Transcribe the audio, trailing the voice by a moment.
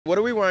What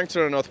are we wearing to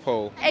the North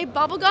Pole? A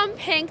bubblegum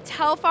pink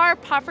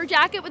Telfar puffer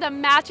jacket with a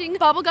matching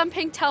bubblegum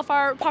pink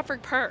Telfar puffer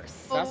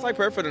purse. That's like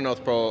perfect for the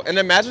North Pole. And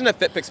imagine the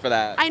fit pics for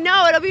that. I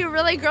know, it'll be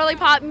really girly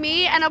pop,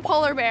 me and a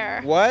polar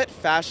bear. What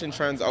fashion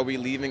trends are we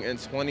leaving in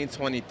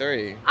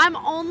 2023? I'm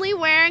only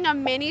wearing a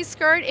mini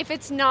skirt if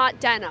it's not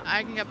denim.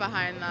 I can get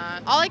behind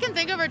that. All I can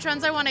think of are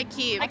trends I want to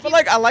keep. I feel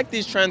like I like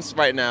these trends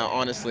right now,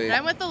 honestly.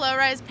 I'm with the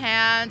low-rise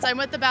pants. I'm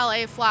with the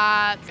ballet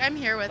flats. I'm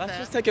here with Let's it.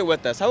 just take it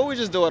with us. How about we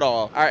just do it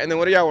all? All right, and then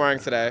what are y'all wearing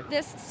today?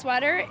 This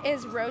sweater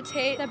is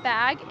Rotate, the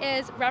bag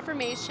is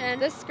Reformation,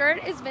 the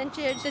skirt is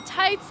vintage, the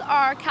tights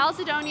are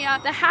Caledonia,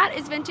 the hat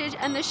is vintage,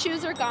 and the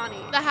shoes are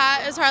Ghani. The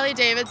hat is Harley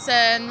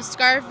Davidson,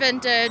 scarf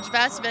vintage,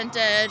 vest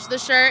vintage, the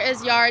shirt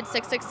is Yard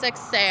 666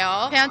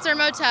 sale, pants are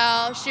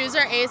Motel, shoes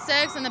are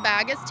Asics, and the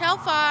bag is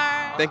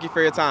Telfar. Thank you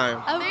for your time.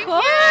 Of Thank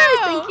course, you.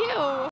 thank you.